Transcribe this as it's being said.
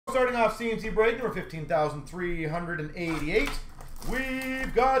Starting off CNC break number 15,388.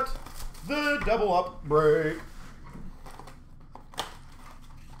 We've got the double up break.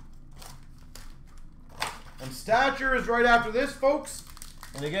 And stature is right after this, folks.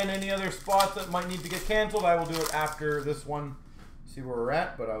 And again, any other spots that might need to get canceled, I will do it after this one. See where we're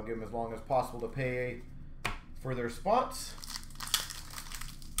at, but I'll give them as long as possible to pay for their spots.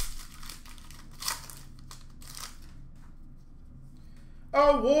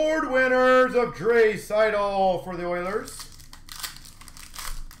 Award winners of Dre Seidel for the Oilers.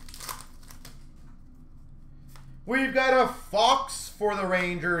 We've got a Fox for the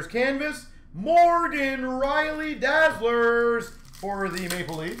Rangers canvas. Morgan Riley Dazzlers for the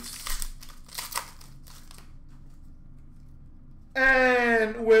Maple Leafs.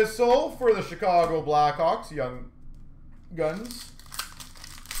 And Whistle for the Chicago Blackhawks, Young Guns.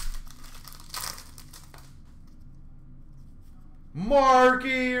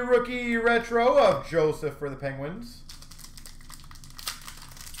 Marquee Rookie Retro of Joseph for the Penguins.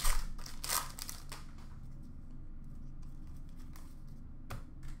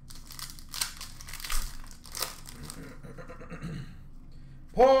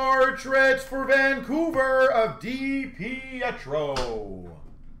 Portraits for Vancouver of D. Pietro.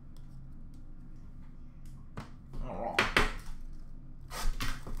 All right.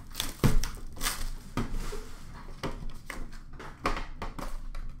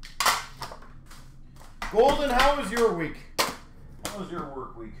 Golden, how was your week? How was your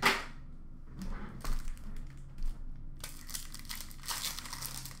work week?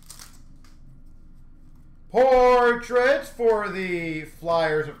 Portraits for the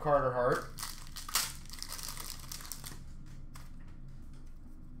Flyers of Carter Hart.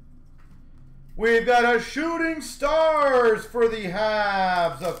 We've got a Shooting Stars for the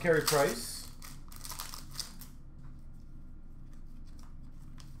Habs of Carey Price.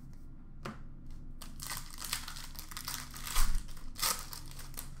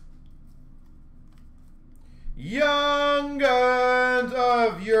 Young Guns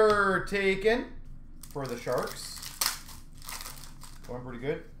of Your Taken for the Sharks. Going pretty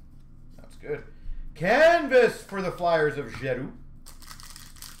good. That's good. Canvas for the Flyers of Giroux.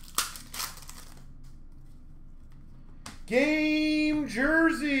 Game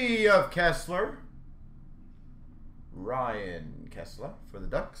jersey of Kessler. Ryan Kessler for the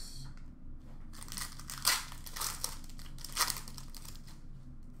Ducks.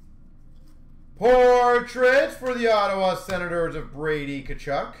 Portraits for the Ottawa Senators of Brady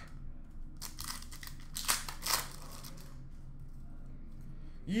Tkachuk.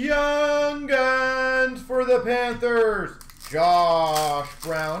 Young Guns for the Panthers, Josh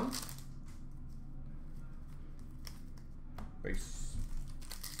Brown. Base.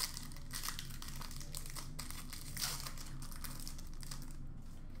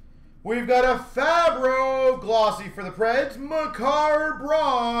 We've got a Fabro glossy for the Preds, Makar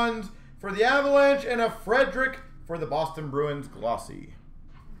bronze for the Avalanche, and a Frederick for the Boston Bruins glossy.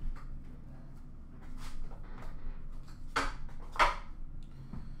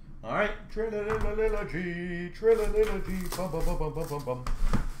 All right, Trilogy, bum bum bum bum bum bum bum,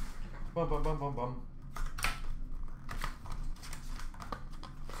 bum bum bum bum bum.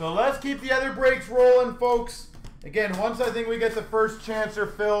 So let's keep the other breaks rolling, folks. Again, once I think we get the first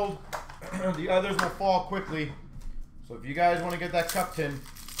chancer filled, the others will fall quickly. So if you guys want to get that cup tin,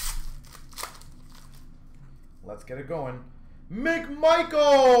 let's get it going.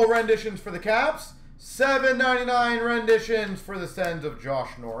 McMichael renditions for the Caps. $7.99 renditions for the Sens of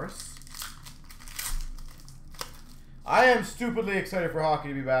Josh Norris. I am stupidly excited for hockey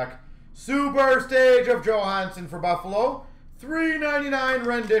to be back. Super Stage of Johansson for Buffalo. $3.99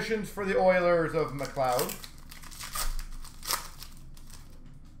 renditions for the Oilers of McLeod.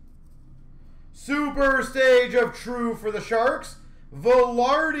 Super Stage of True for the Sharks.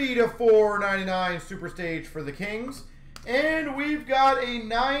 Velarde to $4.99 Super Stage for the Kings. And we've got a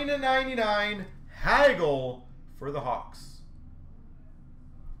 $9.99 Hagel for the Hawks.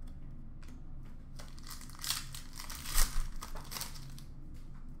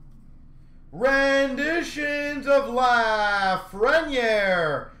 Renditions of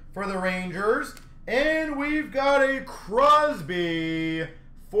Lafreniere for the Rangers. And we've got a Crosby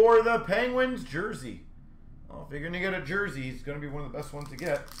for the Penguins jersey. Well, if you're going to get a jersey, it's going to be one of the best ones to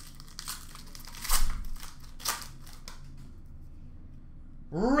get.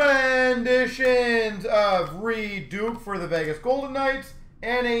 Renditions of Reed Duke for the Vegas Golden Knights.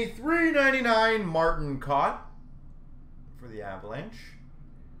 And a $3.99 Martin Cott for the Avalanche.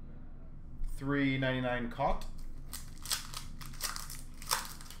 $3.99 Cott.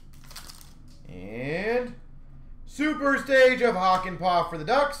 And Super Stage of Hawk and Paw for the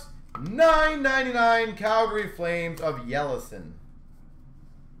Ducks. $9.99 Calgary Flames of Yellison.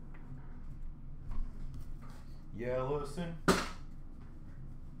 Yellison.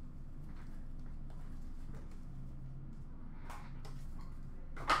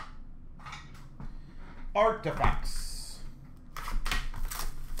 Artifacts.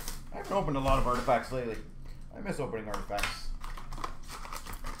 I haven't opened a lot of artifacts lately. I miss opening artifacts.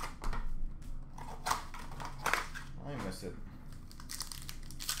 I miss it.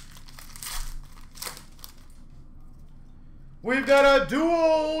 We've got a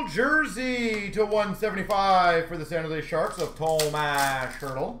dual jersey to 175 for the San Jose Sharks of Tomas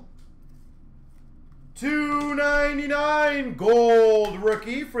Hertl. $2.99 gold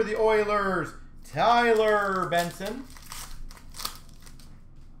rookie for the Oilers, Tyler Benson.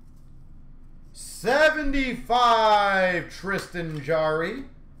 75 CloutsnChara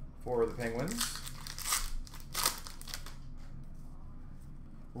for the Penguins.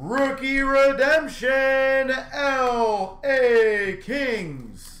 Rookie Redemption, LA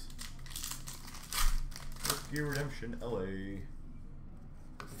Kings. Rookie Redemption, LA.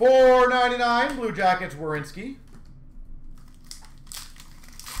 $4.99 Blue Jackets, Werenski.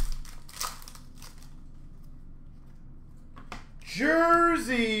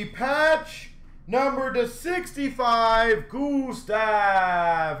 Jersey patch, number to 65,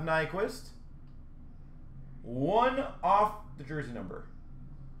 Gustav Nyquist. One off the jersey number.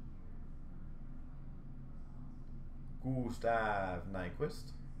 Gustav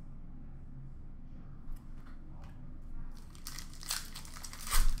Nyquist.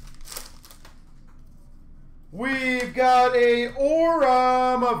 We've got a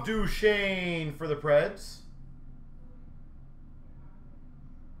Aurum of Duchesne for the Preds.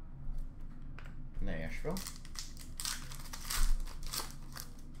 Nashville.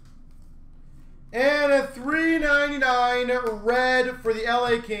 And a $3.99 red for the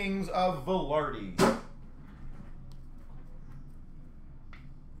LA Kings of Velarde.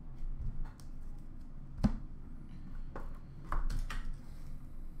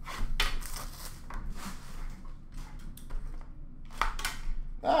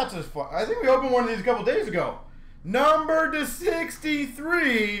 That's just fun. I think we opened one of these a couple days ago. Number to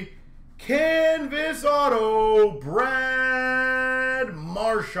 63, Canvas Auto, Brad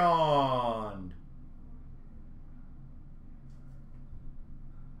Marchand.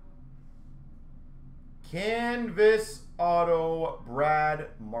 Canvas Auto, Brad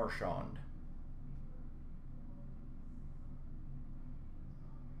Marchand.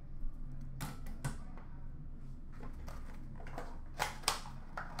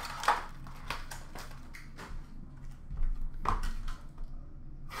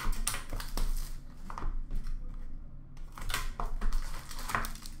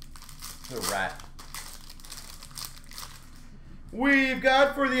 The rat. We've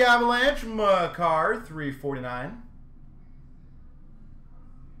got for the Avalanche, Makar, $3.49.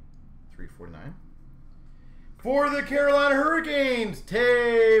 $3.49. For the Carolina Hurricanes,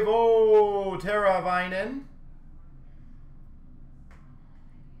 Teuvo Teravainen.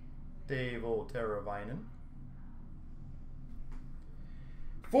 Teuvo Teravainen.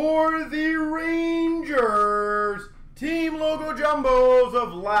 For the Rangers, Team Logo Jumbos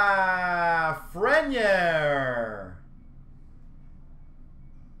of Lafreniere.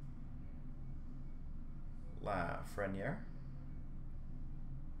 Lafreniere.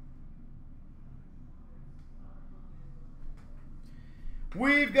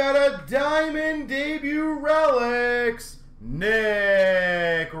 We've got a Diamond Debut Relics,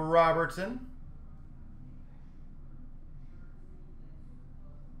 Nick Robertson.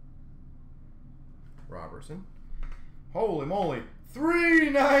 Holy moly.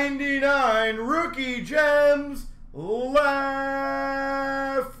 $3.99 Rookie Gems,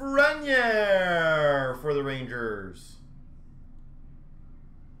 Lafreniere for the Rangers.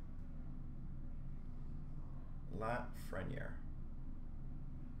 Lafreniere.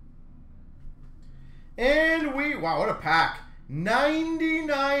 And wow, what a pack.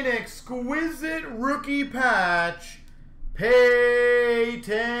 99 exquisite rookie patch,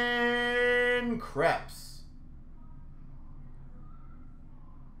 Peyton Krebs.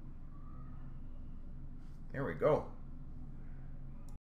 There we go.